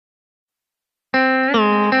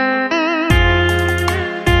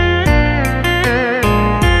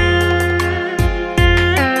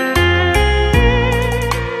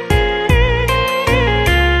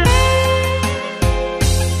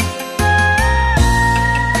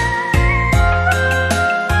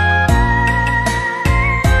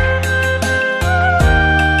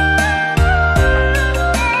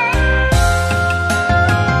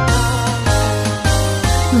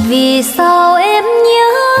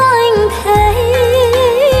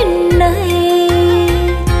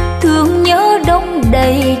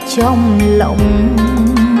trong lòng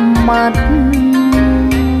mắt.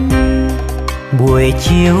 Buổi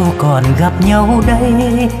chiều còn gặp nhau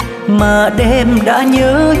đây mà đêm đã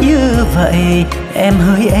nhớ như vậy, em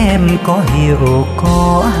hỡi em có hiểu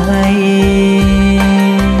có hay.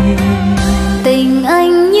 Tình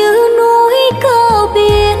anh như núi cao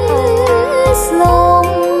biển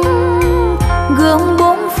rộng, gương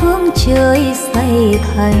bốn phương trời xây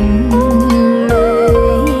thành lưới.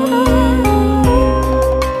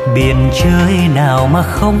 Biển trời nào mà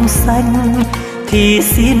không xanh, thì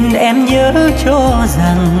xin em nhớ cho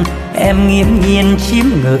rằng em nghiễm nhiên chiếm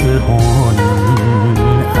ngự hồn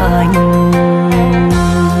anh.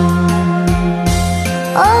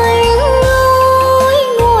 Anh ơi,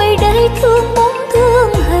 ngồi đây thương bóng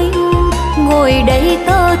thương hình, ngồi đây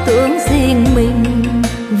tơ tưởng riêng mình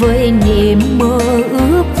với niềm mơ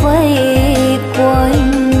ước vây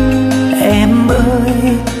quanh. Em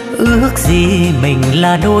ơi, ước gì mình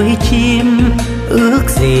là đôi chim, ước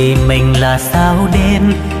gì mình là sao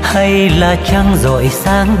đêm, hay là trăng rọi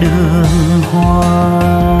sáng đường hoa.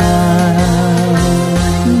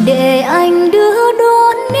 Để anh đưa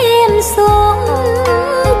đón em sớm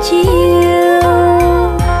chiều,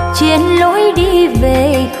 trên lối đi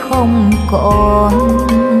về không còn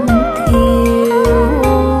thiếu.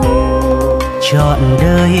 Trọn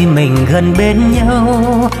đời mình gần bên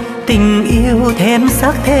nhau, tình yêu thêm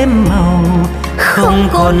sắc thêm màu, không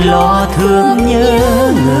còn lo thương nhớ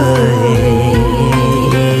người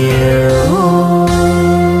yêu.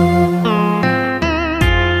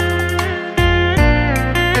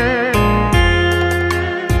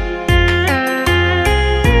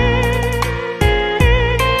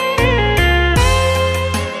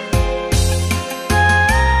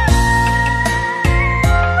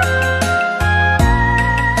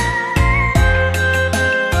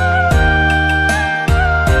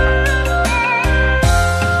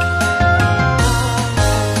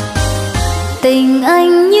 Tình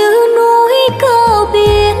anh như núi cao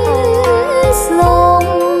biển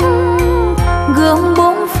rộng, gương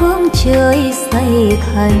bốn phương trời xây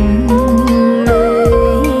thành lưới.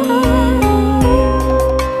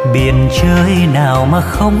 Biển trời nào mà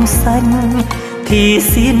không xanh, thì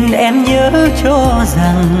xin em nhớ cho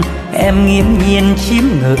rằng em nghiễm nhiên chiếm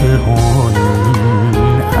ngự hồn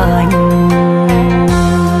anh.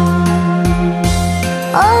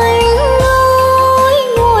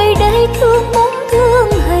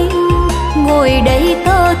 Ngồi đây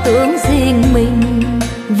tơ tưởng riêng mình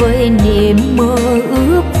với niềm mơ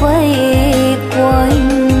ước vây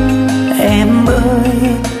quanh. Em ơi,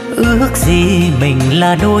 ước gì mình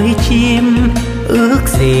là đôi chim, ước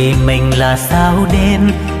gì mình là sao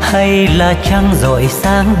đêm, hay là trăng rọi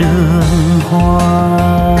sáng đường hoa.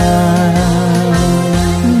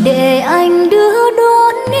 Để anh đưa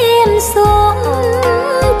đón em sớm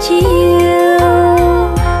chiều,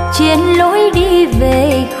 trên lối đi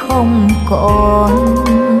về không còn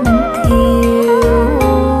thiếu.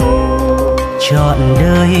 Trọn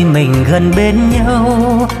đời mình gần bên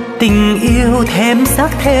nhau, tình yêu thêm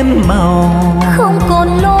sắc thêm màu, không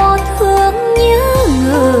còn lo thương nhớ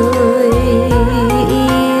người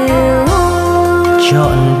yêu.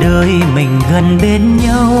 Trọn đời mình gần bên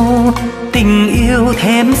nhau, tình yêu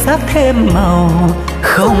thêm sắc thêm màu,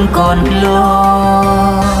 không còn lo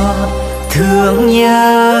thương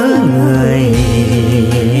nhớ người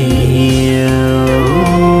yêu.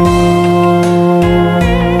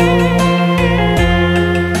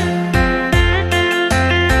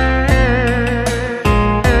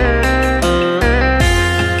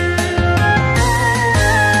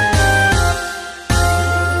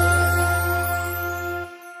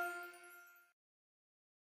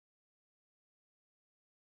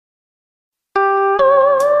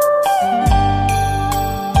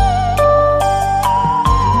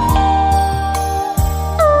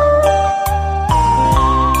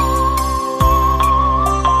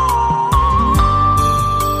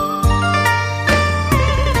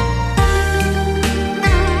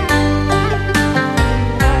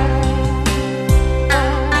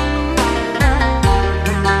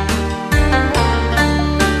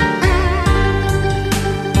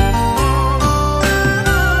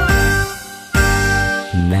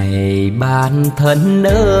 Bạn thân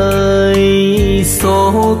ơi,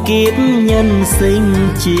 số kiếp nhân sinh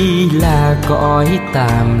chỉ là cõi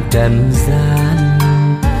tạm trần gian.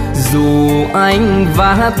 Dù anh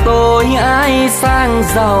và tôi ai sang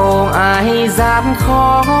giàu ai gian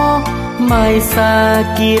khó, mai xa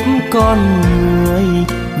kiếp con người,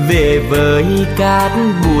 về với cát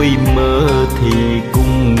bụi mơ thì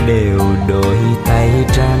cũng đều đôi tay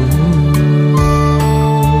trắng.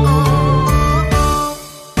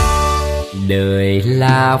 Đời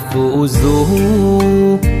là phù du,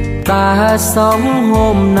 ta sống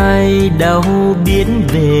hôm nay đâu biết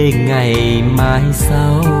về ngày mai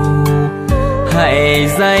sau. Hãy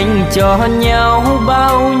dành cho nhau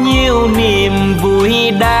bao nhiêu niềm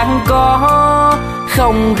vui đáng có,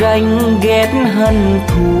 không ganh ghét hận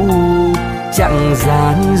thù, chẳng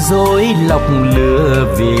gian dối lọc lừa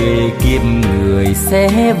vì kiếp người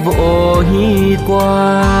sẽ vội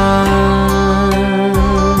qua.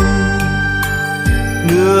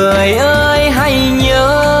 Người ơi hãy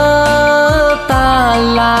nhớ ta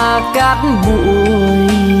là cát bụi,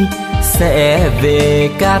 sẽ về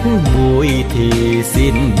cát bụi thì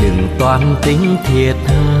xin đừng toan tính thiệt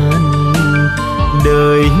hơn.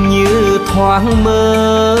 Đời như thoáng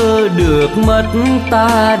mơ được mất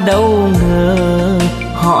ta đâu ngờ,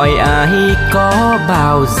 hỏi ai có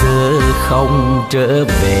bao giờ không trở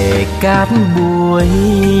về cát bụi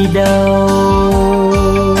đâu.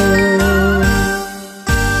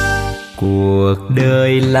 Cuộc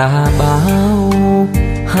đời là bao,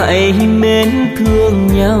 hãy mến thương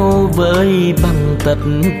nhau với bằng tất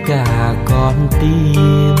cả con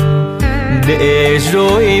tim, để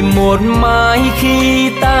rồi một mai khi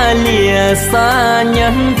ta lìa xa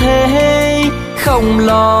nhân thế, không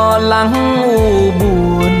lo lắng u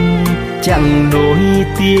buồn, chẳng nỗi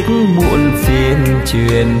tiếc muộn phiền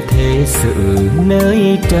truyền thế sự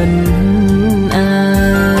nơi trần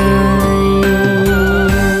ai.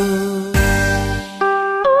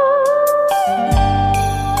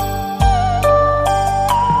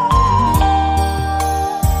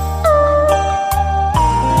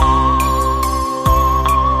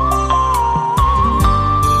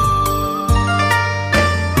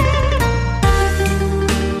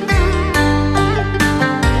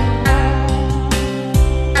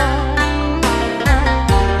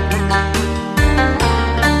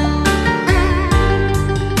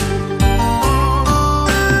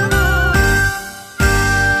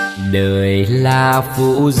 Đời là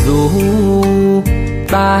phù du,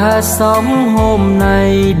 ta sống hôm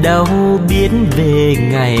nay đâu biết về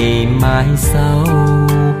ngày mai sau.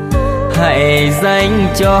 Hãy dành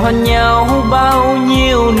cho nhau bao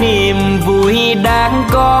nhiêu niềm vui đáng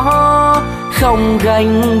có, không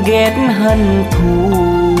ganh ghét hận thù,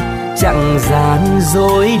 chẳng gian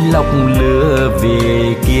dối lọc lừa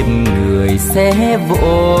vì kiếp người sẽ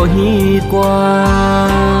vội qua.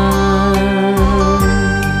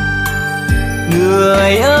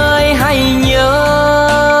 Người ơi hãy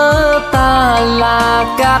nhớ ta là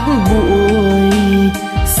cát bụi,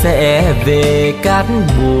 sẽ về cát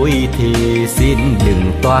bụi thì xin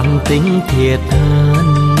đừng toan tính thiệt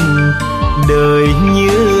hơn. Đời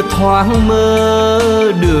như thoáng mơ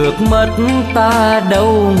được mất ta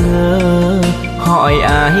đâu ngờ, hỏi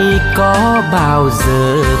ai có bao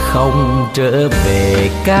giờ không trở về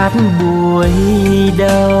cát bụi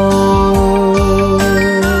đâu.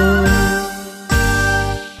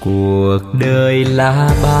 Cuộc đời là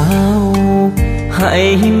bao,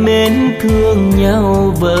 hãy mến thương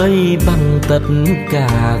nhau với bằng tất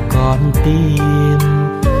cả con tim,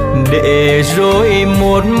 để rồi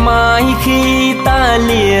một mai khi ta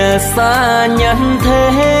lìa xa nhân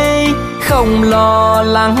thế, không lo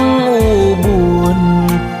lắng u buồn,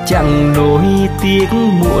 chẳng nỗi tiếc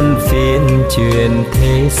muộn phiền truyền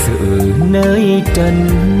thế sự nơi trần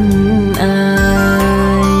ai.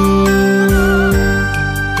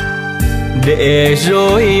 Để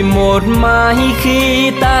rồi một mai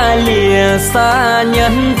khi ta lìa xa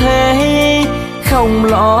nhân thế, không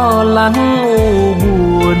lo lắng u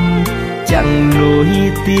buồn, chẳng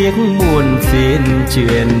nỗi tiếc buồn phiền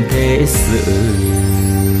truyền thế sự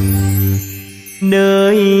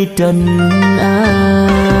nơi trần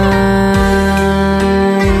ai.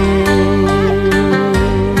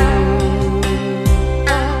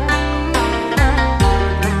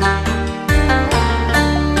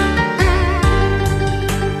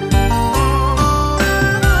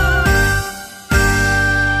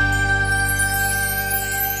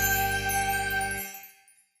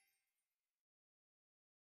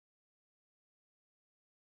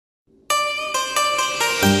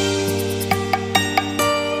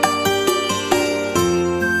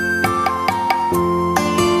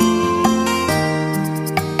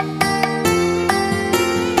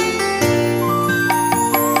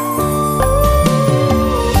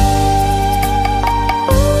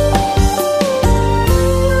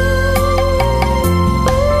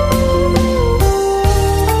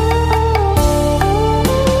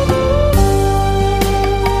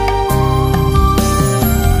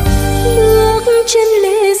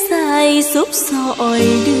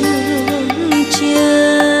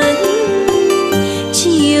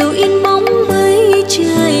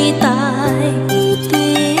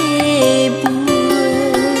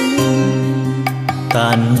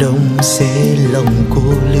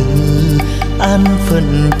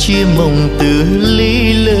 chia mộng từ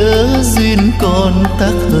ly lỡ, duyên còn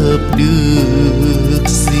tác hợp được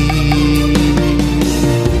gì.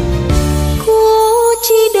 Cô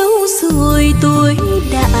chi đâu rồi tôi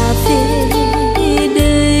đã về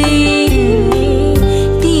đây,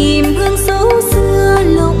 tìm hương dấu xưa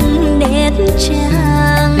lộng nét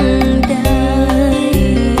trang đài.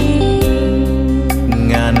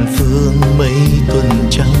 Ngàn phương mấy tuần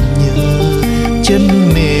trăng nhớ, chân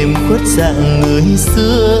mềm khuất dạng người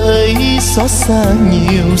xưa ấy, xót xa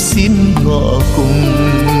nhiều xin ngọ cùng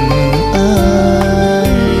ai.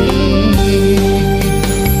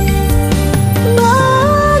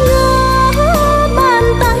 Bỡ ngỡ bàn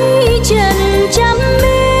tay trần trăm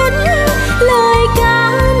mến, lời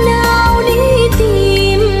ca nào đi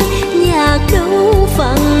tìm, nhạc đâu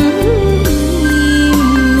vắng im lìm.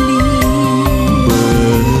 Bơ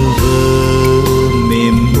vơ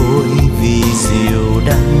mềm môi vì diều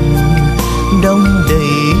đắng, đong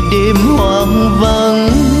đầy đêm hoang vắng,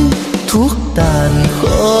 thuốc tàn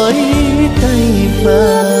khói tay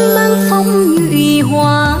vàng. Mang phong nhụy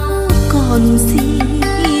hoa còn gì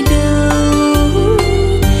đâu,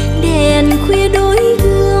 đèn khuya đối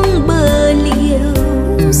gương bờ liễu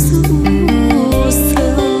ru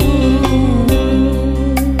sâu.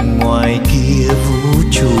 Ngoài kia vũ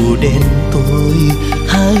trụ đen tối,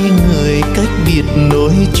 hai người cách biệt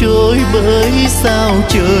nối trôi, bởi sao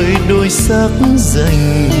trời đôi sắc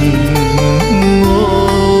giành ngôi.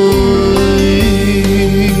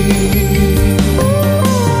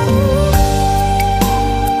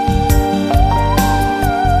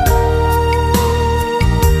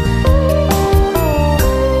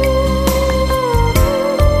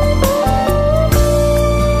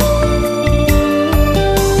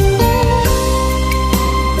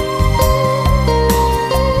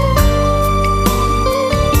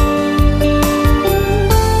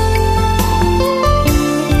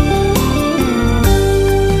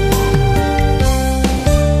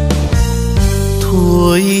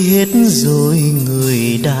 Thôi hết rồi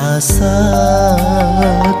người đã xa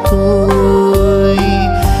tôi,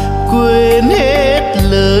 quên hết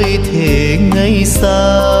lời thề ngày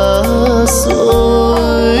xa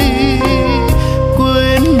xôi,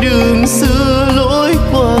 quên đường xưa lối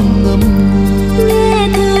qua ngầm ngùi. Nghe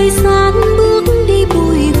thời gian bước đi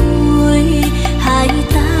bồi hồi, hai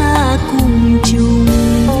ta cùng chung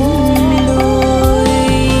lối.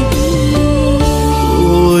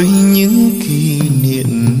 Ôi những kỷ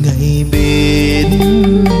niệm ngày bên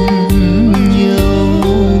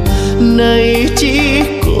nhau, nay chỉ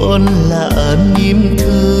còn là niềm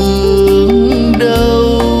thương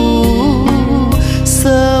đau.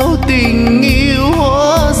 Sao tình yêu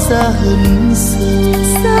hóa ra hận sâu,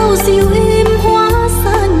 Sao dịu êm hóa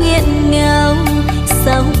ra nghẹn ngào,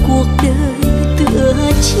 sao cuộc đời tựa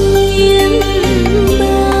chim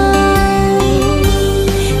bao.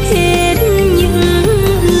 Hết những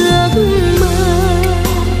ước mơ,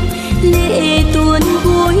 lệ tuôn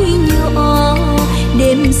gối nhỏ,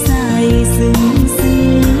 đêm dài rừng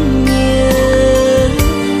rừng nhớ.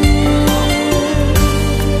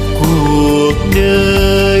 cuộc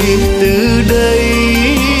đời từ đây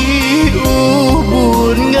u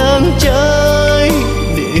buồn ngang trái,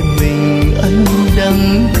 để mình ăn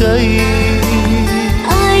đắng cay.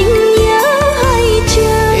 Anh nhớ hay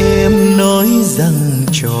chăng Em nói rằng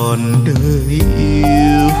trọn đời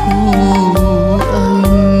yêu anh,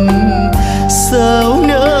 sao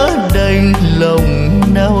nỡ đành lòng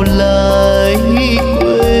nào lại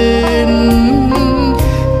quên.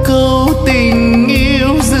 Câu tình yêu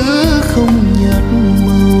giữ không nhạt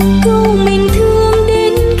màu, câu mình thương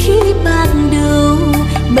đến khi ban đầu,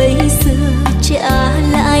 bây giờ trả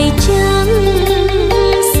lại chẳng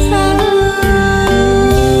sao.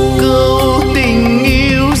 câu tình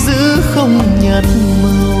yêu giữ không nhạt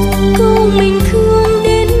màu. Câu mình thương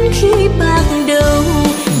đến khi ban đầu,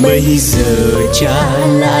 Bây giờ trả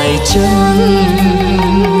lại chẳng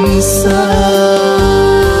sao.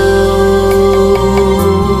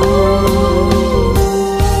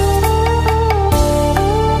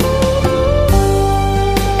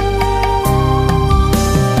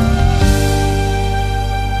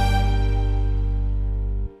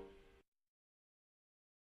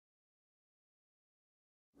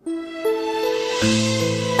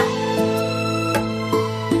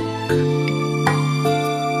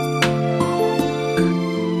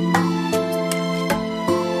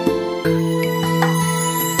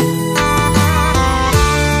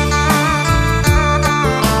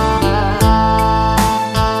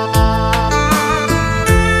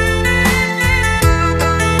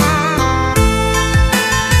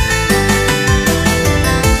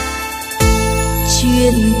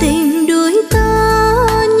 chuyện tình đôi ta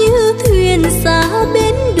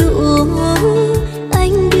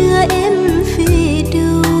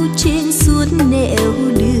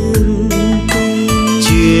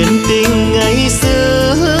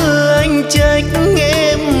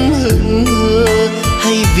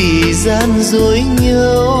vì gian dối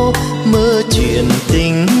nhau, mơ chuyện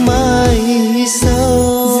tình mai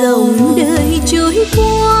sau. Dòng đời trôi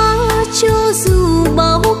qua cho dù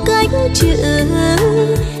bao cách trở,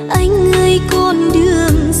 anh ơi con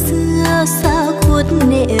đường xưa xa khuất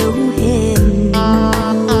nẻo hẹn.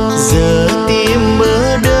 Giờ tìm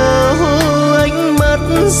ở đâu ánh mắt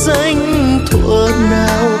xanh thuở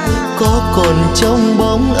nào, có còn trong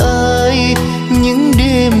bóng ai những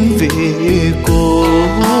đêm về cô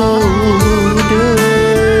đơn.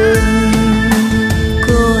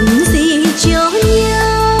 Còn gì cho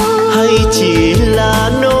nhau hay chỉ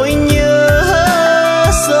là nỗi nhớ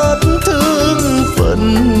xót thương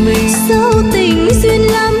phận mình? sao tình duyên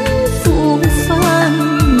lắm phũ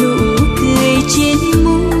phàng nụ cười trên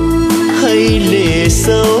môi, hay lệ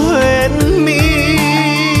sâu hoen mi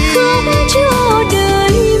khóc cho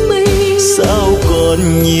đời mình. sao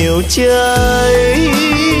còn nhiều trái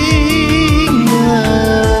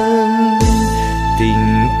ngang,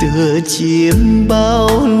 tình tựa chim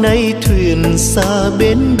bao nay thuyền xa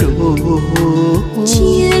bến đổ.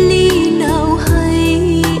 Chia ly nào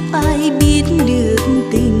hay ai biết được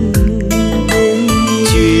tình mình,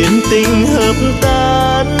 chuyện tình hợp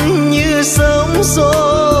tan như sóng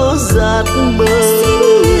gió dạt bờ.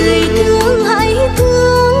 xin người thương hãy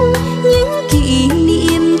thương những kỷ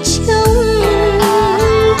niệm trong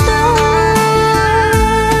ta.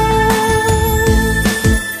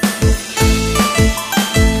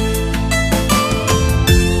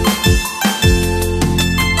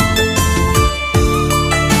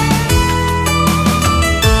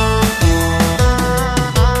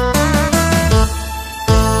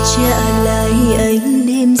 Trả lại anh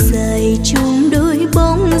đêm dài chung đôi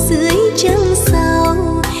bóng dưới trăng sao,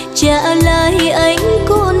 trả lại anh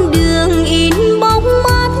con đường in bóng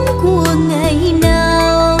mát của ngày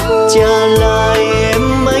nào. Trả lại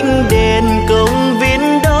em ánh đèn công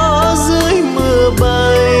viên đó dưới mưa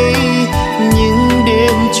bay, những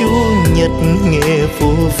đêm chủ nhật nghe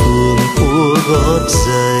phố phường của gót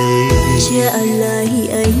giày. Trả lại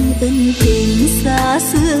anh ân tình xa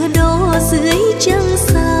xưa đó dưới trăng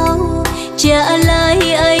sao, trả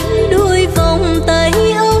lại anh đôi vòng tay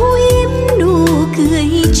âu yếm nụ cười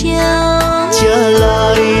chào. Trả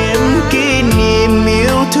lại em kỷ niệm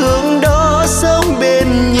yêu thương đó sống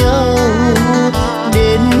bên nhau,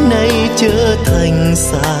 đến nay trở thành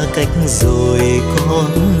xa cách rồi còn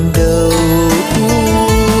đâu.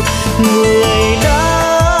 Người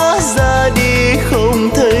đã ra đi không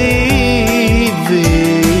thấy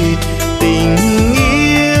về, tình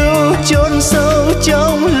yêu chôn sâu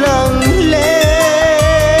trong lặng lẽ.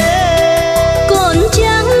 Còn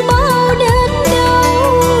chẳng bao đất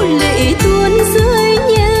đâu lệ tuôn rơi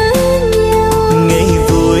nhớ nhau, Ngày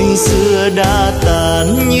vui xưa đã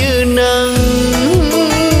tàn như nắng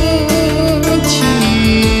chiều.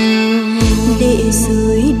 để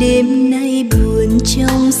rồi đêm nay buồn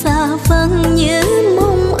trong xa vắng nhớ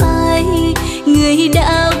mong ai. Người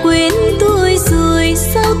đã quên tôi rồi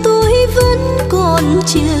sao tôi vẫn còn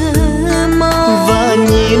chờ mong. Và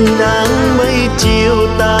nhìn nắng mây chiều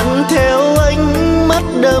tan theo ánh mắt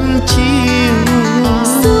đăm chiều.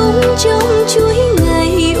 Sống trong chuỗi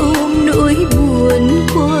ngày ôm nỗi buồn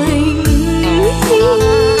quanh hiu.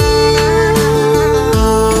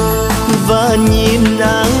 Và nhìn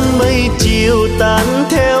nắng mây chiều tan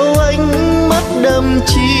theo ánh mắt đăm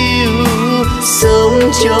chiều.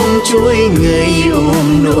 Sống trong chuỗi ngày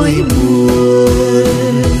ôm nỗi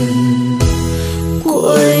buồn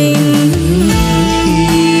quanh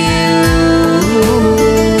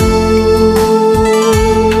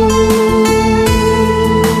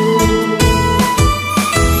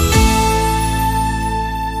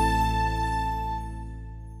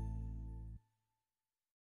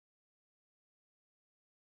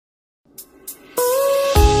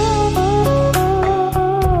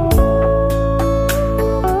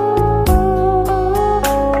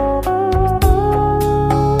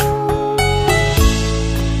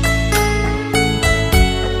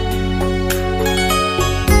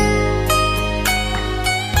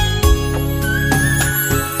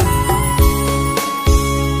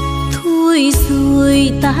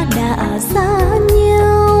ta đã xa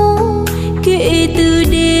nhau kể từ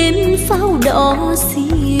đêm pháo đỏ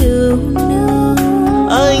siêu nương.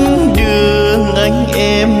 anh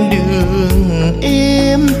em đường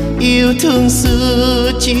em yêu thương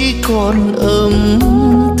xưa chỉ còn âm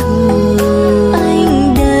thầm.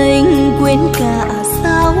 Anh đành quên cả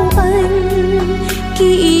sao anh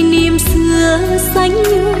kỷ niệm xưa xanh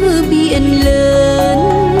như biển lớn.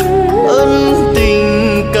 Ân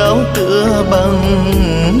tình cao tựa bằng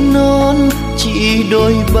non chỉ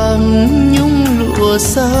đôi bằng nhung lụa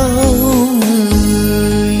sao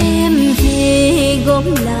người.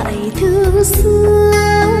 xưa,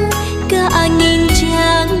 cả nghìn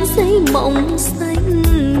trang giấy mộng xanh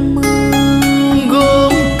mơ.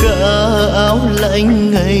 Gom cả áo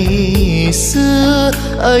lạnh ngày xưa,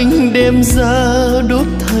 anh đem ra đốt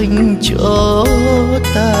thành tro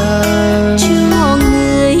tàn. Cho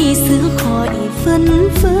người xưa khỏi phân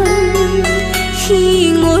vân, khi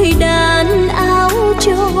ngồi đàn áo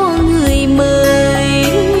cho người mời.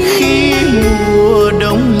 Khi mùa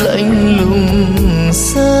đông lạnh lùng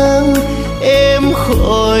sang, em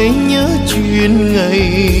khỏi nhớ chuyện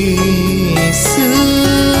ngày xưa.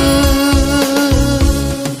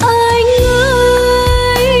 Anh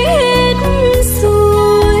ơi, hết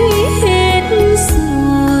rồi,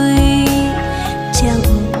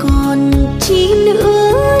 chẳng còn chi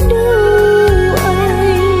nữa đâu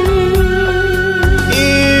anh.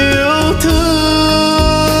 Yêu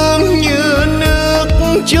thương như nước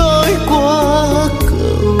trôi qua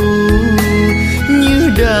cầu, như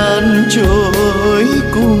đàn trôi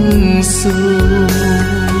cùng sầu.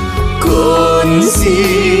 Còn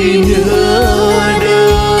gì nữa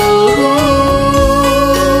đâu.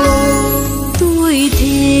 Tôi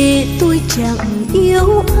thề tôi chẳng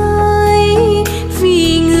yêu ai,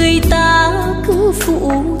 vì người ta cứ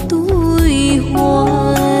phụ tôi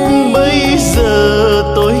hoài. Bây giờ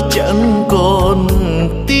tôi chẳng còn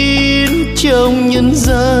tin trong nhân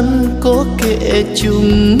gian có kẻ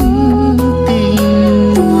chung tình.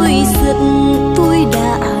 Tôi giận tôi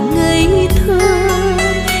đã ngây thơ,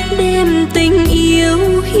 đem tình yêu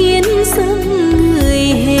hiến dâng người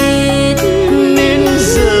hết. Nên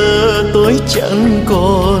giờ tôi chẳng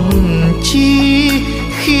còn chi,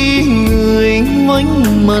 khi người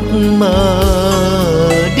ngoảnh mặt mà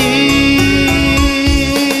đi.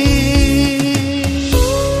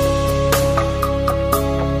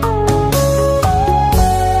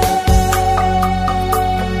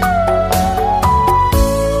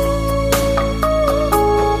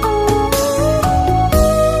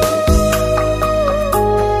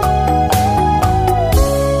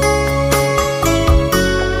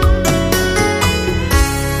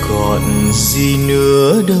 Gì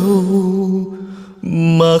nữa đâu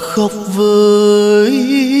mà khóc với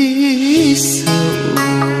sầu.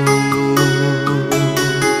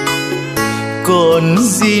 Còn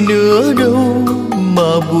gì nữa đâu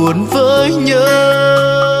mà buồn với nhớ.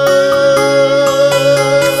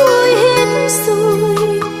 Thôi hết rồi,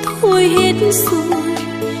 thôi hết rồi,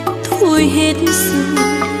 thôi hết rồi,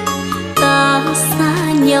 ta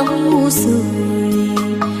xa nhau rồi,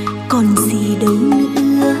 còn gì đâu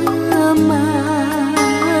nữa mà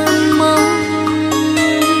mong.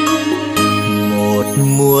 Một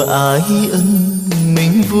mùa ái ân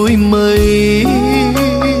mình vui mấy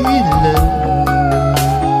lần,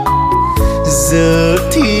 giờ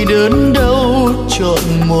thì đớn đau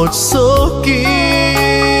chọn một số kiếp.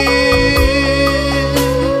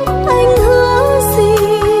 Anh hứa gì,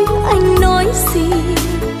 anh nói gì,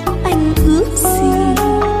 anh ước gì,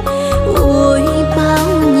 ôi bao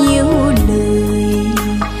nhiêu lời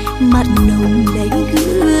mặn nồng đành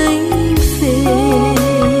gửi về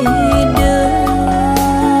đâu.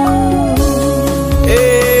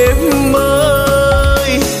 Em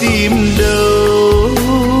ơi tìm đâu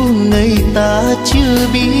ngày ta chưa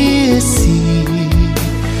biết gì,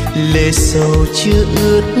 lệ sầu chưa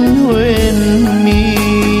ướt hoen mi.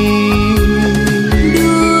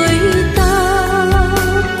 Đôi ta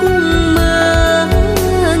cùng mơ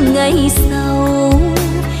ngày sau,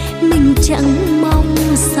 mình chẳng mong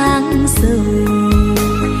sáng giàu,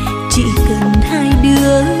 chỉ cần hai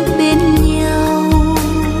đứa bên nhau.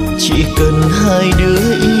 Chỉ cần hai đứa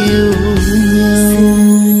yêu nhau. Giờ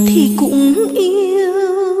thì cũng yêu,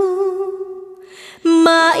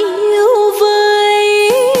 mà yêu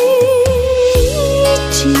với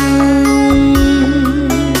chồng.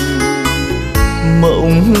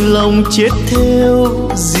 Mộng lòng chết theo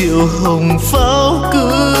rượu hồng pháo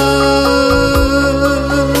cưới.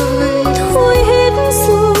 Thôi hết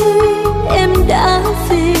rồi, em đã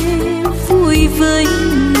về vui với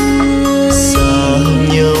người. Xa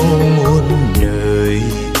nhau muôn đời,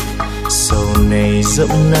 sau này dẫm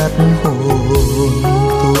nát hồn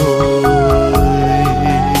tôi.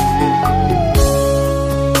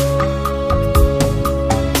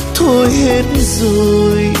 Thôi hết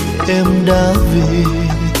rồi, em đã về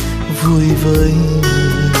vui với người.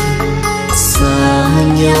 Xa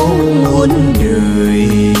nhau muôn đời,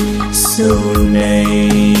 sau này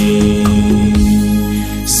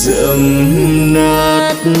dẫm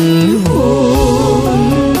nát hồn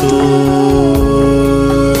tôi.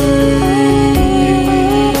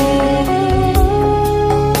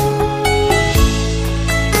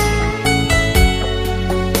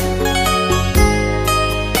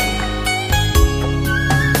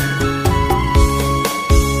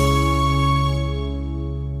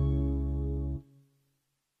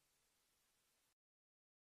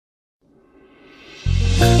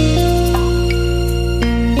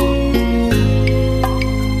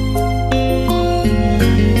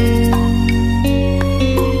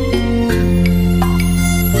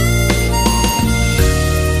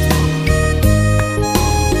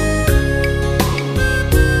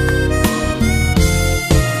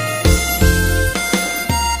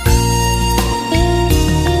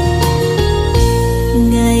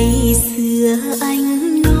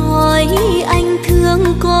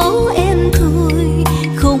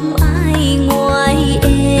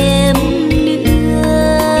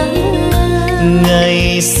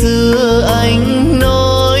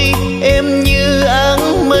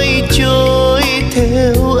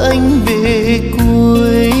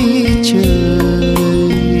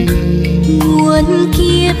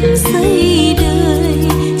 xây đời,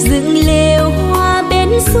 dựng lều hoa bên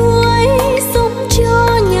suối, sống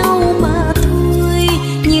cho nhau mà thôi.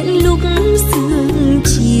 Những lúc sương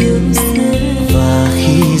chiều rơi và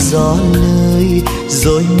khi gió lơi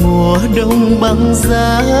rồi mùa đông băng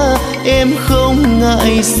giá, em không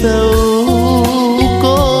ngại sầu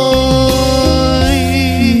côi.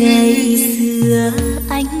 Ngày xưa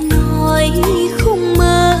anh nói không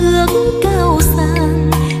mơ ước cao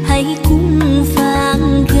sang, hãy cùng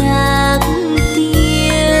vàng gác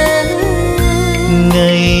tiền.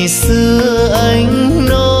 Ngày xưa anh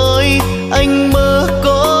nói anh mơ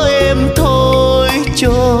có em thôi,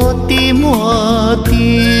 cho tim hoa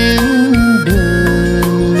tiếng đời.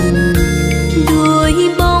 Đôi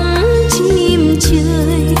bóng chim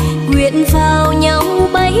trời quyện vào nhau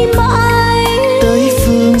bay mãi, tới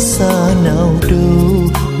phương xa nào đâu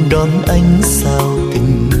đón ánh sao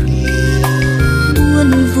tình yêu.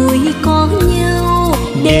 buồn vui có nhau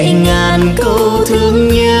Để ngàn câu thương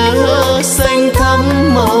nhớ xanh thắm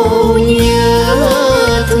màu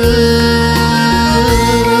nhớ thương.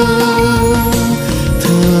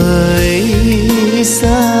 Thời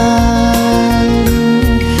gian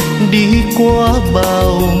đi qua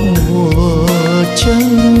bao mùa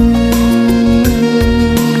trăng,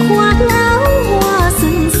 khoác áo hoa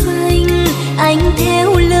rừng xanh, anh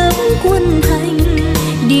theo lớp quân hành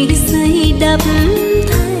đi xây đắp thành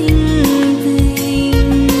tình.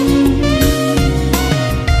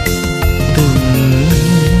 từng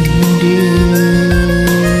đêm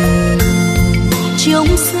Trông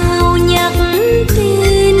sao nhắc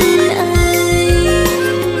tên anh,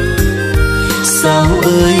 sao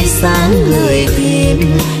ơi sáng ngời thêm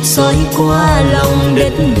soi qua lòng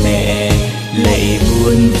đất mẹ, lạy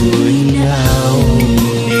buồn vui nào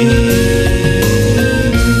nề.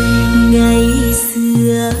 ngày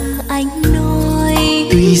xưa anh nói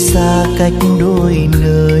Tuy xa cách đôi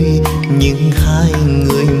nơi nhưng hai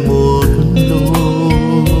người một lối.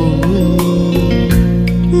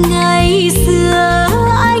 ngày xưa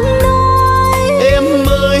anh nói Em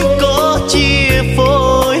mới có chia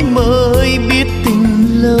phôi, mới biết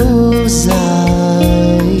tình lâu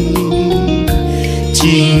dài.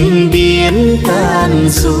 Trình biến tan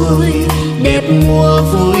rồi, đẹp mùa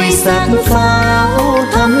vui sắc pháo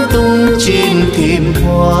thắm tung trên thềm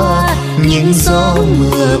hoa. Những gió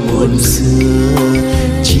mưa buồn xưa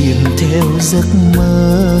chìm theo giấc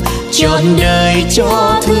mơ, trọn đời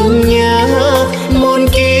cho thương nhớ, muôn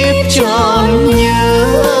kiếp trọn nhớ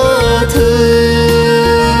thương.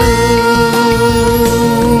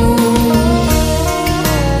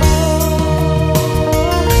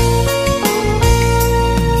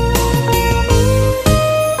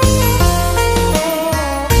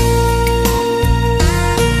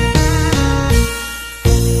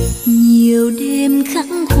 nhiều đêm khắc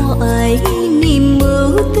khoải, niềm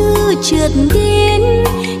mơ tư chợt đến,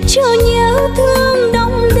 cho nhớ thương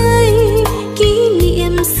đong đầy, kỷ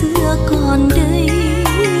niệm xưa còn đây,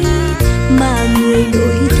 mà người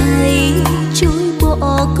đổi thay trôi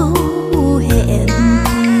bỏ câu hẹn.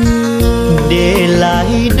 Để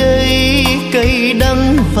lại đây cây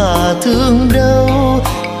đắng và thương đau,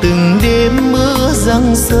 từng đêm mưa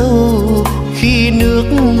giăng sâu, khi nước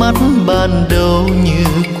mắt ban đầu như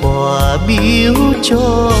quà biếu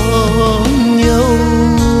cho nhau.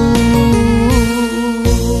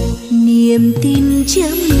 Niềm tin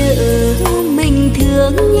chớm nở mình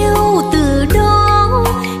thương nhau từ đó,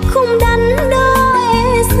 không đắn đo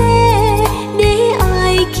e dè để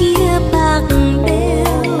ai kia bạc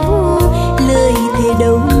bẽo, lời thề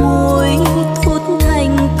đầu môi thốt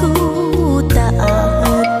thành câu tạ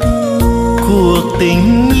từ. Cuộc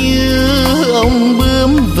tình như ông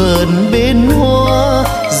bướm vờn bên hoa,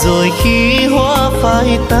 rồi khi hoa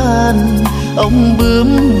phai tan, ông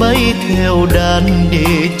bướm bay theo đàn để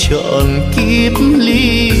chọn kiếp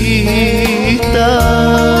ly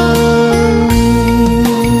tan.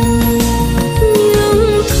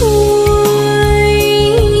 Nhưng thôi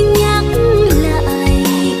nhắc lại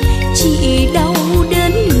chỉ đau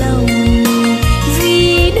đớn lòng,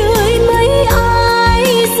 vì đời mấy ai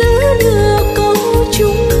giữ được câu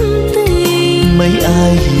chung tình. Mấy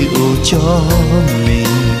ai hiểu cho mình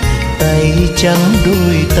tay trắng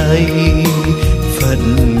đôi tay,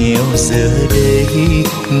 phận nghèo giờ đây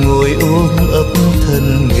ngồi ôm ấp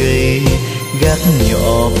thân gầy, gác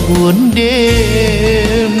nhỏ buồn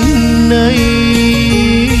đêm nay.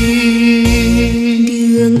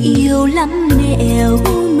 Đường yêu lắm nẻo,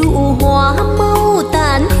 nụ hoa mau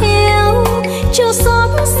tàn héo, cho xót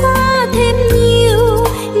xa thêm nhiều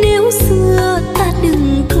nếu xưa ta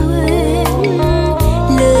đừng quên.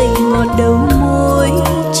 Lời ngọt đầu môi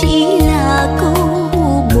chỉ là câu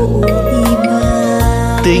bội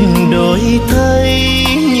bạc. Tình đổi thay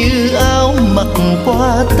như áo mặc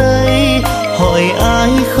qua tay, hỏi ai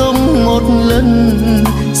không một lần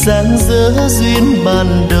sáng dỡ duyên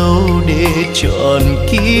ban đầu để chọn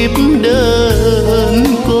kiếp đơn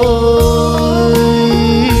côi.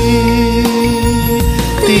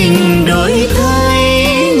 Tình đổi thay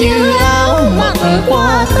như áo mặc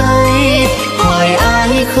qua tay, hỏi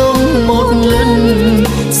ai không một lần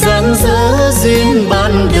sáng dỡ duyên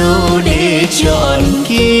ban đầu để chọn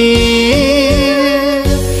kiếp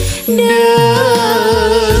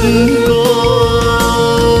đơn côi.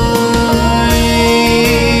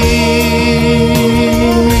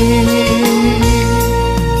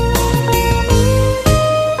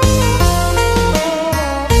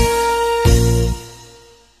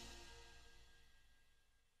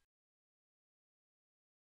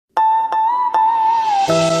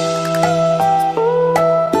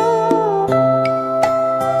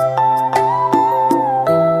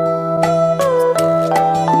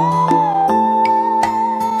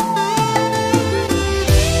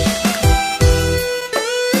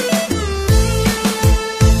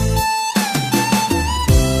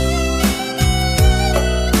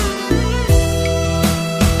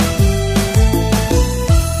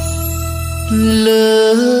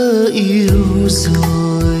 Lỡ yêu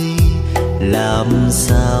rồi làm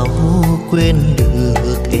sao quên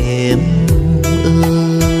được em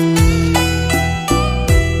ơi.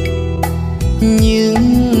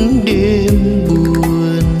 Những đêm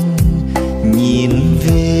buồn nhìn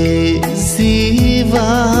về dĩ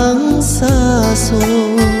vãng xa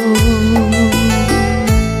xôi,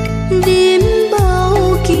 đêm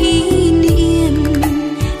bao kỷ niệm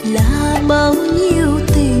là bao nhiêu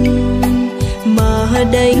tình mà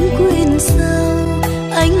đánh quên sao,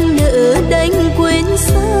 anh nỡ đánh quên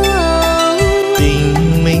sao.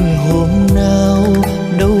 Tình mình hôm nào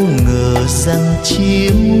đâu ngờ rằng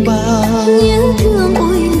chiếm bao, nhớ thương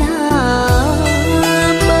ôi là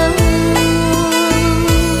mơ.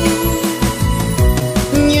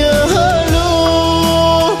 Nhớ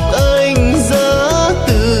lúc anh ra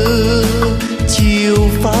từ chiều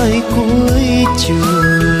phai cuối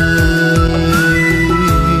trời,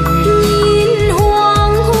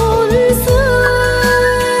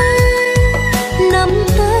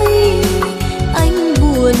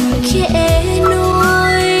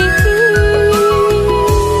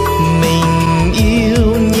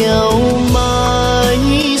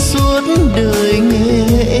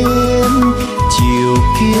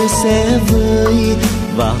 sẽ vơi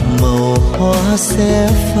và màu hoa sẽ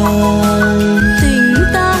phai. Tình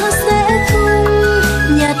ta sẽ không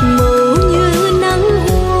nhạt màu như nắng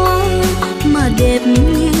hoa, mà đẹp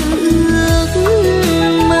như ước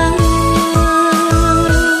mơ.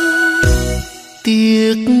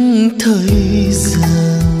 Tiếc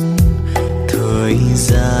thời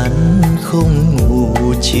gian không ngủ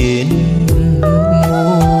trên môi.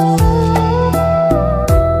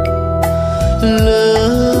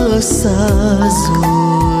 Lỡ xa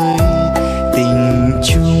rồi tình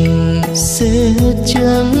chung sẽ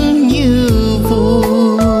chẳng như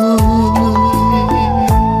vội.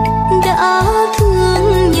 Đã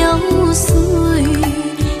thương nhau rồi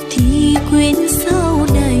thì quên sao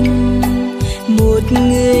đành, một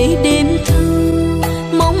người đêm thâu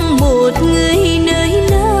mong một người nơi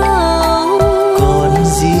nào. Còn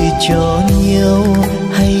gì cho nhau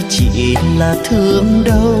hay chỉ là thương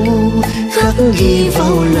đau khắc ghi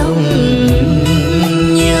vào lòng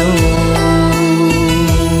nhau.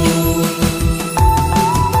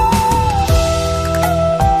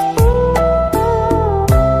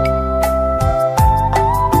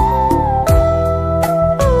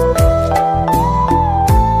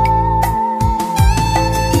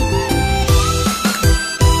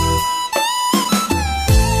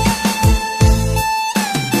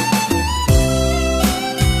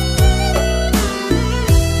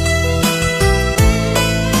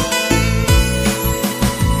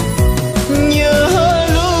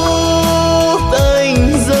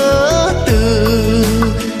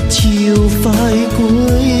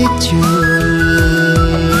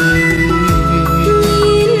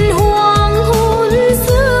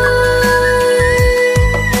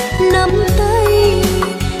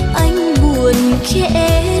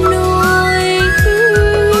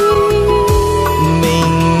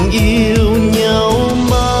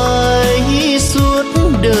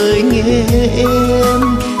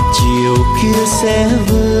 Sẽ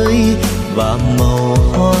vơi và màu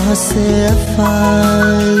hoa sẽ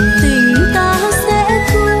phai. Tình ta sẽ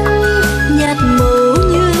không nhạt màu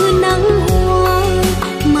như nắng hoa,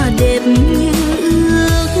 mà đẹp như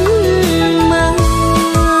ước mơ.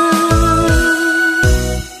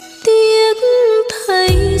 Tiếc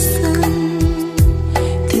thay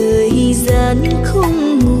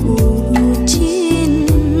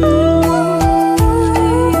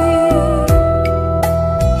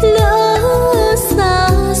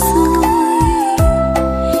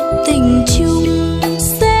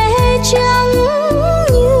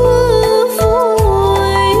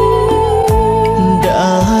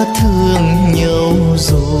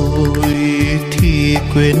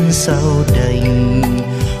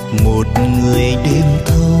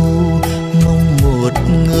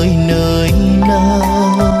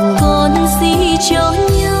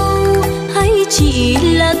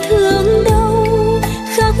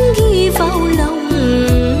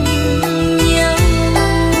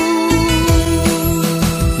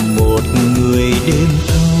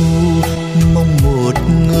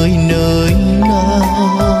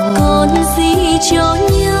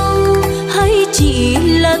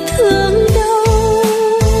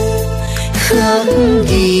khắc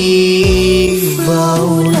ghi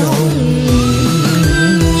vào lòng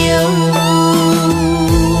nhau.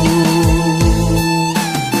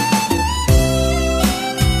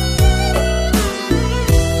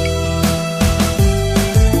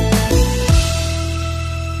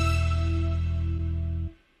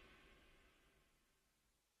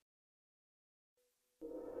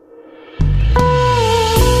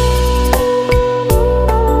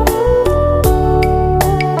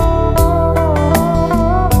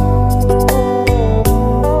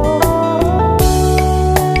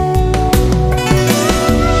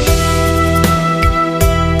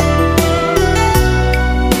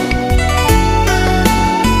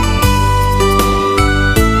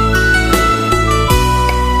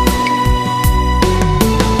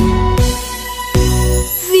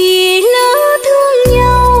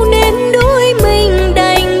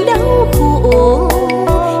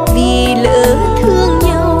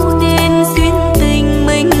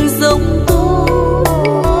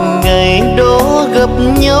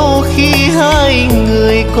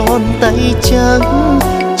 Con tay trắng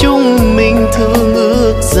chúng mình thương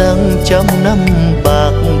ước rằng trăm năm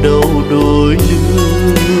bạc đầu đôi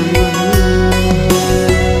lứa.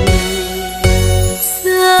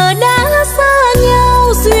 Giờ đã xa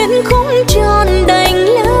nhau duyên không tròn đành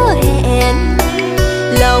lỡ hẹn,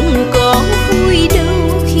 lòng có vui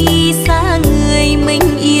đâu khi xa người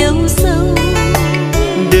mình yêu sâu.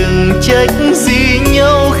 Đừng trách gì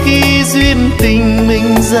nhau khi duyên tình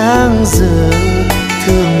mình giang dở,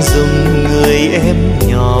 thương dùng người em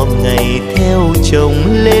nhỏ ngày theo chồng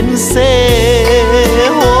lên xe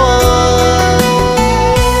hoa.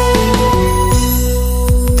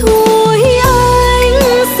 Thôi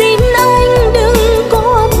anh, xin anh đừng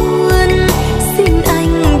có buồn, xin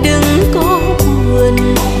anh đừng có buồn,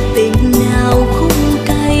 tình nào không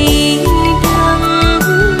cay đắng.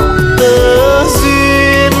 Tớ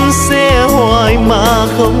duyên xe hoài mà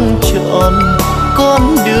không chọn,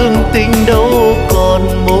 con đường tình đâu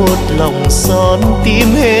còn một lòng son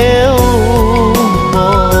tim héo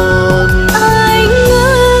mòn. Anh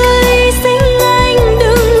ơi, xin anh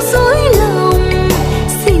đừng dối lòng,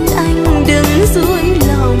 xin anh đừng dối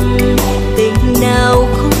lòng, tình nào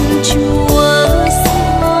không chua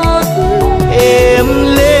xót. Em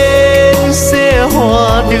lên xe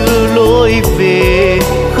hoa đưa lối về,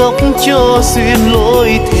 khóc cho duyên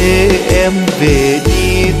lối thề em về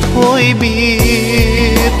đi thôi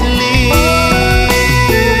biệt ly.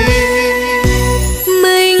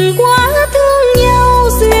 Mình quá thương nhau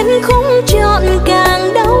duyên không trọn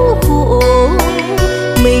càng đau khổ,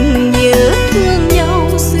 mình nhớ thương nhau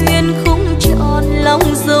duyên không trọn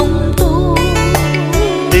lòng giống tôi.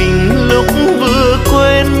 Tình lúc vừa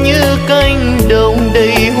quen như cánh đồng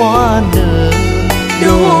đầy hoa nở,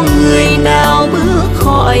 Đâu người nào bước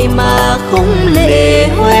khỏi mà không lệ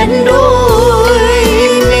hoen đôi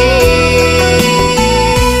mi.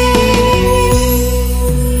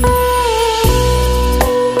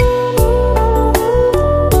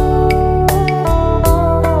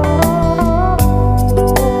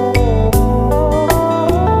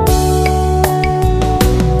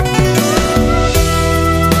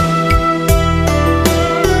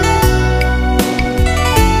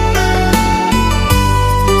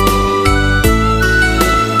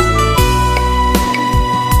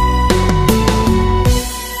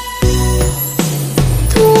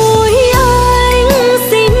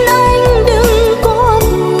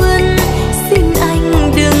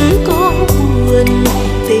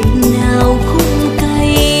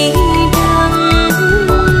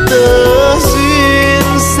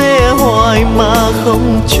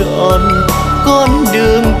 Không chọn con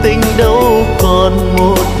đường tình đâu còn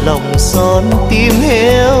một lòng son tim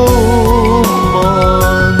héo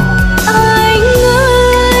mòn. Anh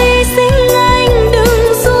ơi, xin anh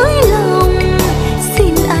đừng dối lòng,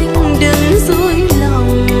 xin anh đừng dối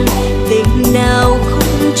lòng, tình nào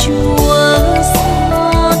không chua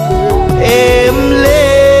xót. Em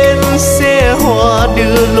lên xe hoa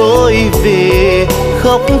đưa lối về,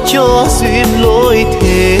 khóc cho duyên lối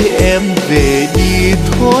thề em về đi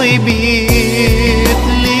thôi biệt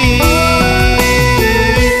ly.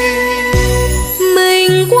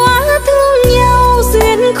 Mình quá thương nhau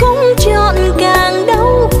duyên không trọn càng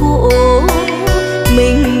đau khổ,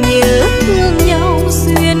 mình nhớ thương nhau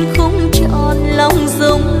duyên không trọn lòng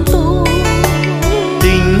giống tôi.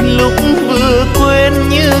 Tình lúc vừa quen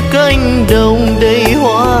như cánh đồng đầy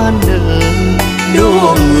hoa nở,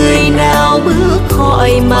 Đâu người nào bước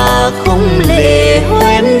khỏi mà không lệ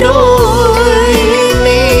hoen đôi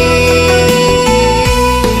mi.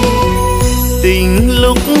 Tình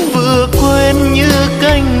lúc vừa quen như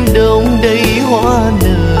cánh đồng đầy hoa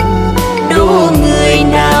nở, Đâu người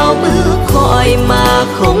nào bước khỏi mà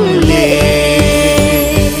không lệ.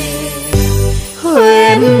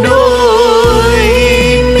 Em đôi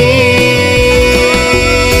mi.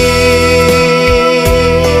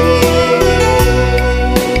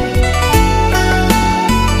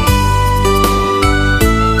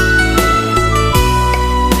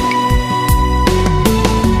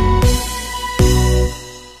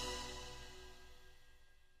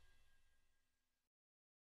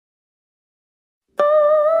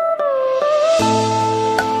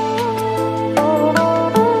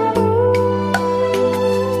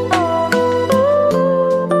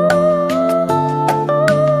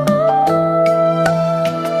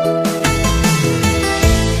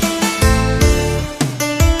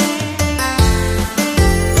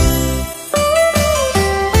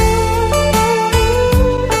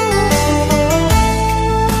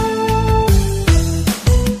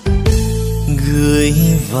 Gửi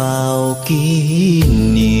vào kỷ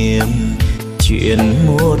niệm chuyện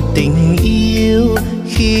một tình yêu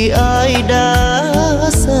khi ai đã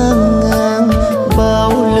sang ngang,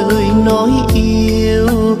 bao lời nói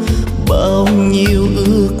yêu, bao nhiêu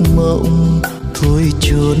ước mộng thôi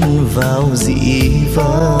chôn vào dĩ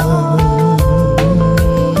vãng.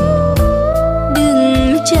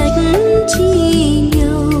 Đừng trách chi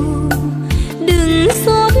nhau, đừng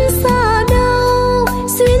xót xa đau,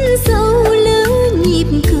 xuyên sâu lỡ nhịp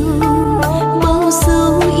cầu, bao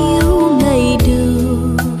dấu yêu ngày đầu.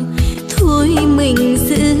 Thôi mình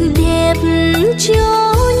giữ đẹp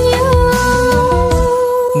cho nhau.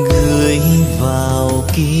 Gửi vào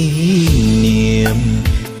kỷ niệm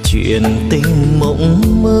chuyện tình mộng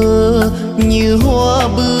mơ như hoa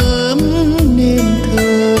bướm nên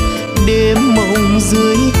thơ, đêm mộng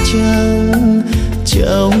dưới trăng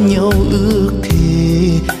trao nhau ước thề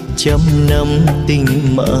trăm năm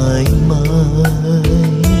tình mãi mãi.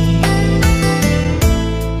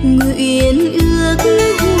 Nguyện ước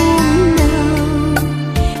hôm nào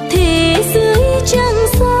thế giới trăng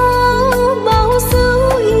sao, bao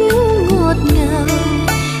dấu yêu ngọt ngào,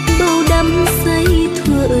 bao đắm say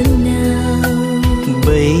thuở nào.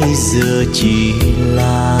 Bây giờ chỉ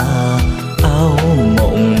là áo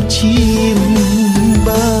mộng chim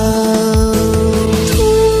bao.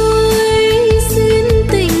 Thôi duyên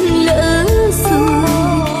tình lỡ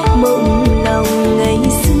rồi, mộng lòng ngày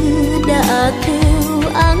xưa đã theo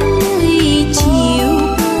áng mây chiều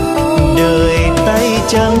cao. Đời tay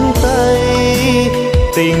trắng tay,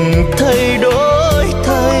 tình thay đổi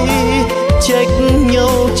thay, trách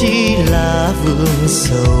nhau chỉ là vương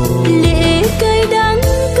sầu. Lệ cay đắng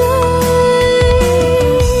cay,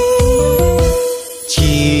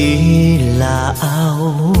 Chỉ là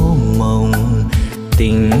áo mộng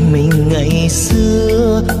tình mình ngày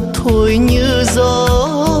xưa, thôi như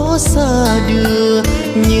gió xa đưa.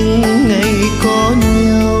 Những ngày có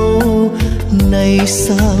nhau nay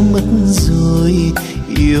xa mất rồi,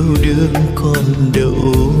 yêu đương còn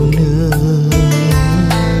đâu nữa.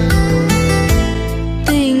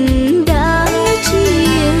 tình đã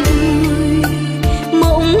chia đôi,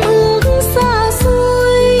 mộng ước xa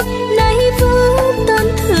xôi, nay vỡ tan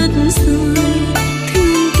thật rồi,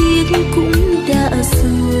 thương tiếc cũng đã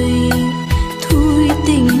rồi. Thôi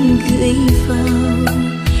tình gửi vào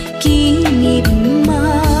kỷ niệm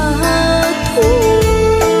mà thôi.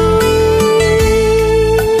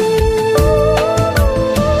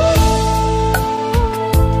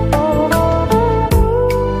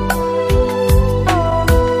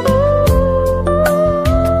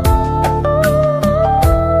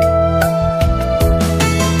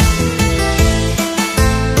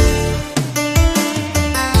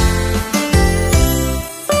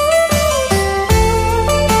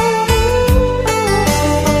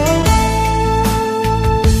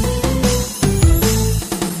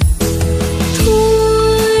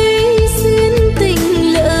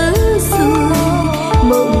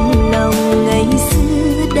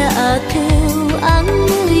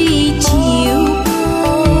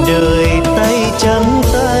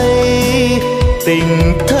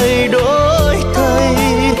 tình thay đổi thay,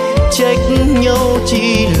 trách nhau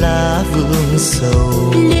chỉ là vương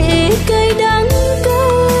sầu. Lệ cay đắng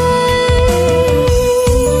cay,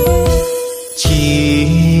 chỉ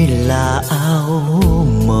là áo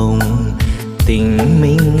mộng tình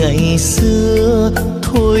mình ngày xưa,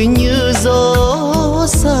 thôi như gió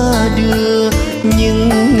xa đưa. Những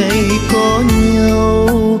ngày có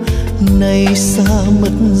nhau nay xa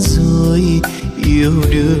mất rồi, yêu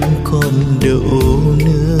đương còn đâu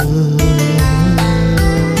nữa.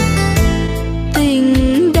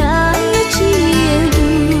 Tình đã chia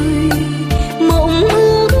đôi, mộng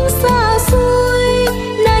ước xa xôi,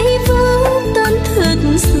 nay vỡ tan thật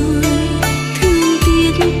rồi,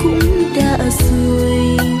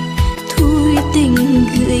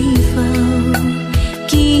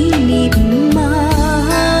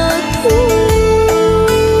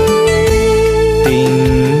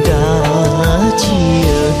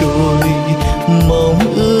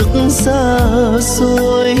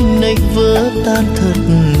 tan thật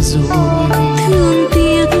rồi. Thương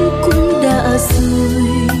tiếc cũng đã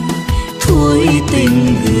rồi, thôi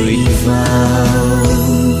tình gửi vào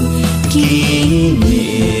kỷ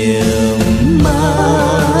niệm mà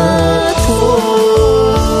thôi.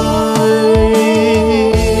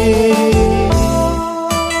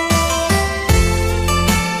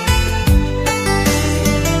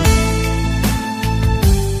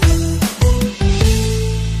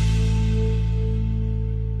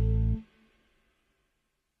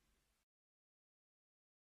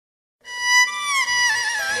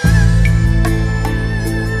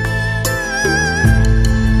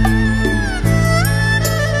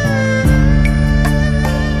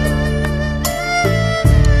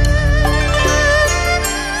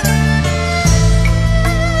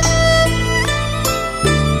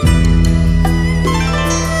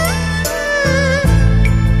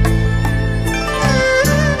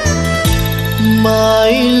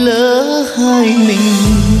 Mãi lỡ hai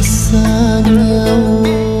mình xa nhau,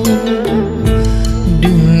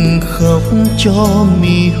 đừng khóc cho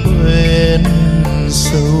mi hoen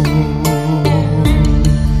sâu.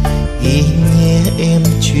 Ý nghe em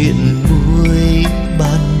chuyện buổi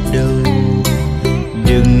ban đầu,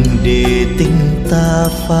 đừng để tình ta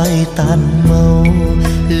phai tan mau,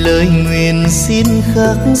 lời nguyện xin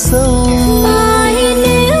khắc sâu. Mãi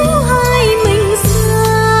nếu hai mình xa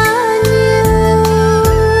nhau,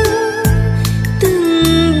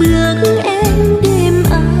 từng bước em đêm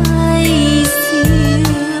ai siêu,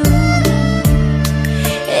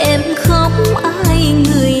 em khóc ai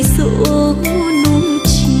người dỗ nuông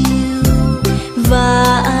chiều,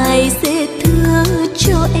 và ai sẽ thưa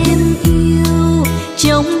cho em yêu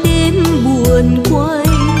trong đêm buồn quay.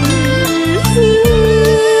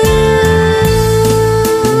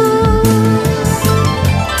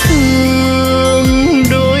 Thương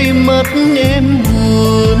đôi mắt em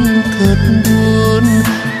buồn thật buồn,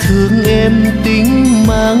 thương em tính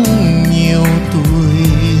mang nhiều tuổi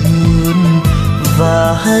hơn,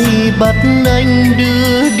 và hay bắt anh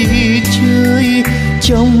đưa đi chơi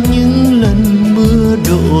trong những lần mưa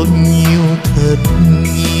đổ nhiều thật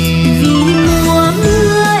nhiều. Vì mùa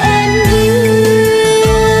mưa em yêu,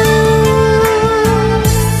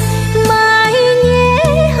 mãi nhé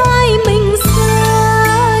hai mình xa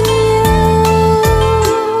nhau,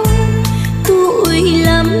 tuổi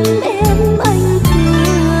lắm em anh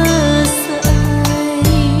thơ dại,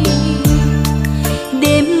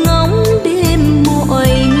 đêm ngóng đêm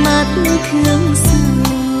mỏi mắt thương sầu.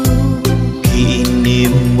 Kỷ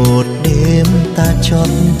niệm một đêm ta chót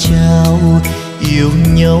trao, yêu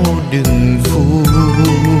nhau đừng phù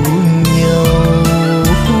nhau.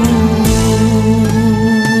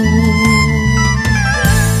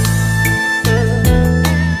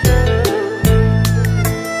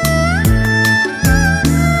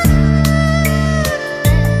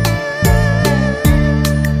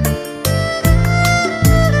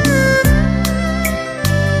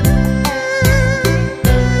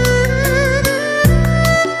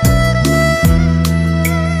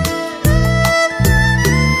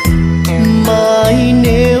 Mãi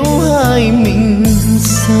nếu hai mình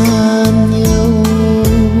xa nhau,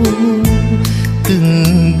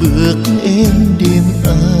 từng bước em đêm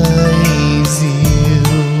ai dịu,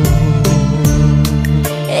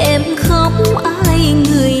 Em khóc ai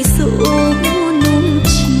người dỗ nuông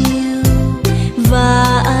chiều,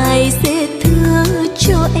 và ai sẽ thưa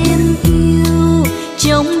cho em yêu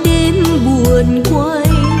trong đêm buồn quay.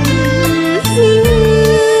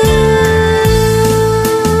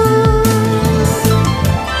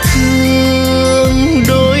 Thương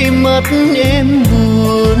đôi mắt em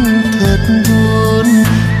buồn thật buồn,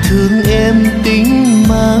 thương em tính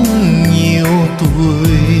mang nhiều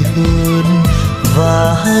tuổi hơn,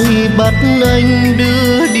 và hay bắt anh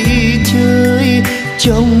đưa đi chơi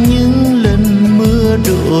trong những lần mưa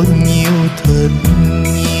đổ nhiều thật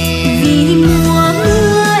nhiều. Vì mùa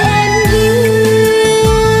mưa em yêu,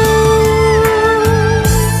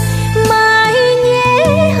 mãi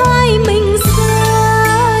nhé hai mình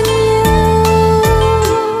xa nhau,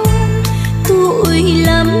 tuổi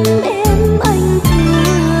lắm em anh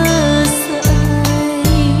thơ dại,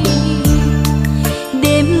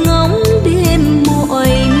 đêm ngóng đêm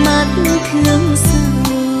mỏi mắt thương sầu.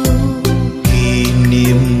 Kỷ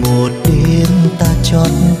niệm một đêm ta chót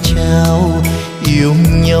trao, yêu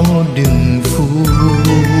nhau đừng phù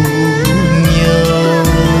nhau.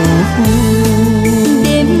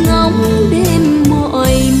 Đêm ngóng đêm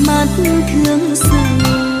mỏi mắt thương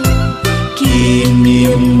sầu. Kỷ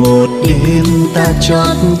niệm một đêm ta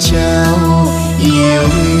chót trao, yêu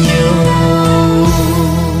nhau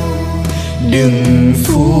đừng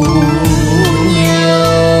phù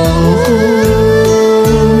nhau.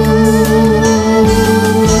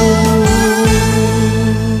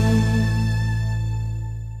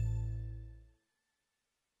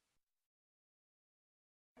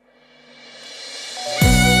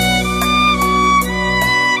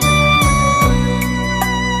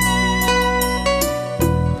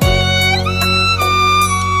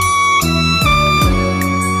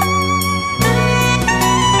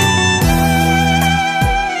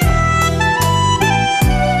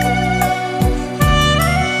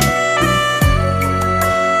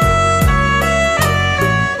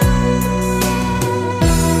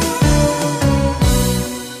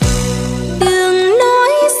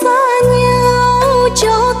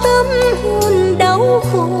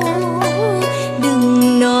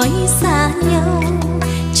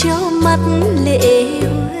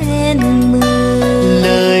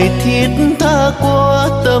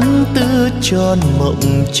 tâm tư tròn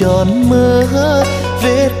mộng tròn mơ,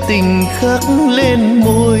 vết tình khắc lên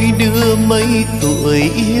môi đưa mấy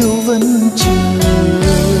tuổi yêu vẫn chờ.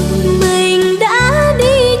 Mình đã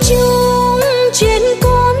đi chung trên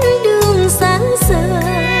con đường sáng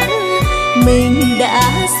sớm, mình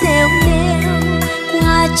đã xéo leo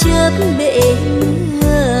qua chớp bể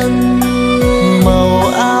mưa.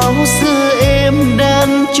 Màu áo xưa em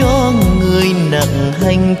đang cho người nặng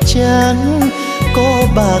hành trang, có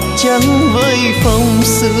bạc trắng với phong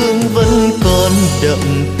sương vẫn còn đậm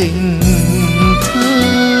tình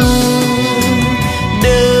thương.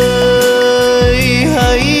 Đời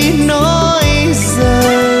hãy nói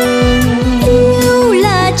rằng yêu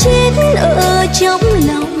là chết ở trong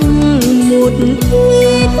lòng một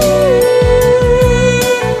ít,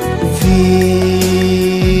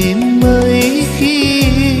 vì mấy khi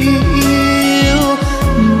yêu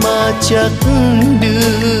mà chắc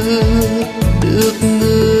được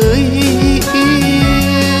người yêu.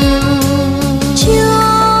 Cho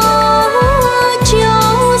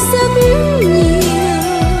rất nhiều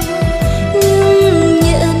nhưng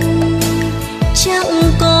nhận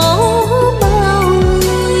chẳng có bao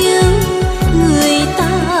nhiêu, người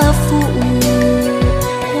ta phụ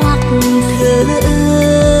hoặc thờ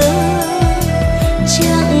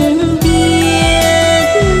chẳng biết.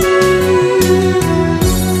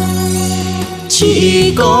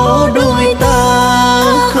 Chỉ có đôi ta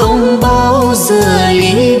không bao giờ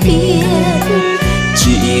ly biệt,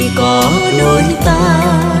 chỉ có đôi ta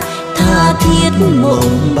tha thiết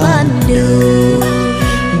mộng ban đầu.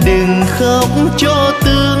 đừng khóc cho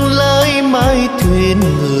tương lai mai thuyền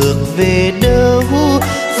ngược về đâu,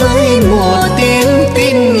 với một tiếng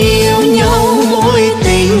tin yêu nhau mối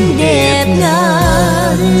tình đẹp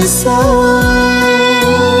ngàn sao.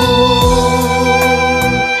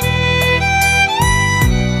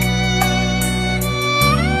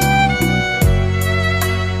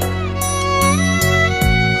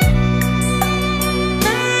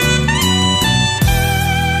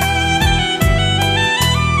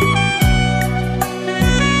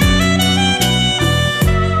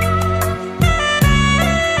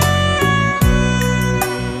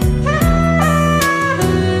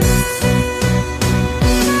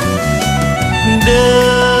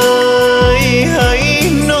 Đời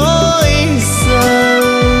hãy nói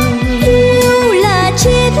rằng yêu là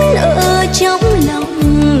chết ở trong lòng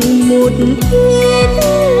một ít,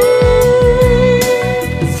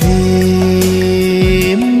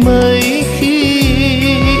 vì mấy khi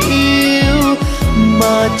yêu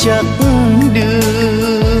mà chắc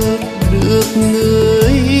được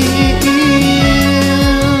người yêu.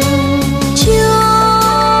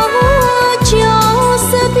 Cho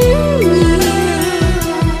rất nhiều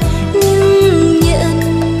nhưng nhận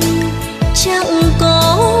chẳng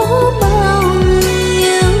có bao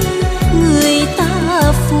nhiêu, người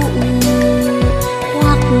ta phụ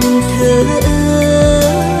hoặc thờ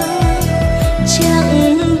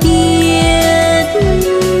chẳng biết.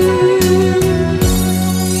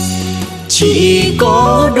 Chỉ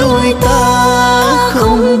có đôi ta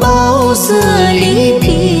không bao giờ ly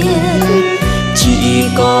biệt, chỉ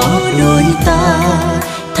có đôi ta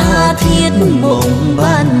tha thiết mộng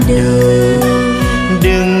ban đầu.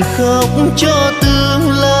 đừng khóc cho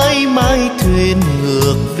tương lai mai thuyền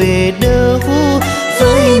ngược về đâu,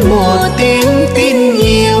 với một tiếng tin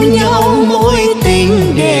yêu nhau mối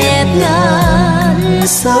tình đẹp ngàn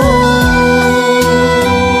sao.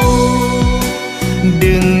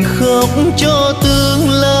 Đừng khóc cho tương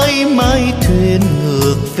lai mai thuyền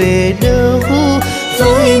ngược về đâu,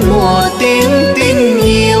 với một tiếng tin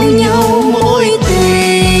yêu nhau mối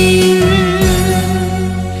tình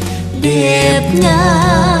đẹp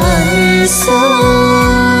ngàn sao.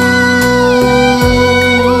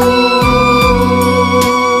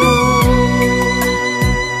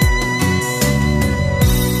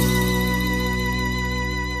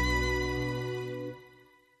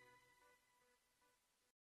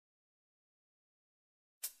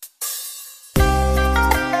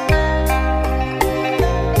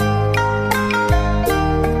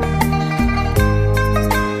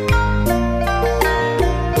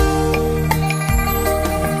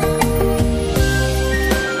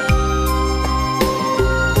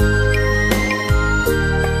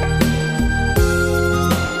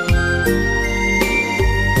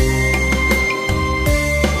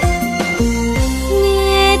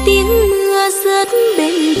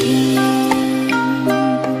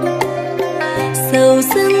 Sầu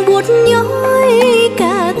sương buốt nhói cả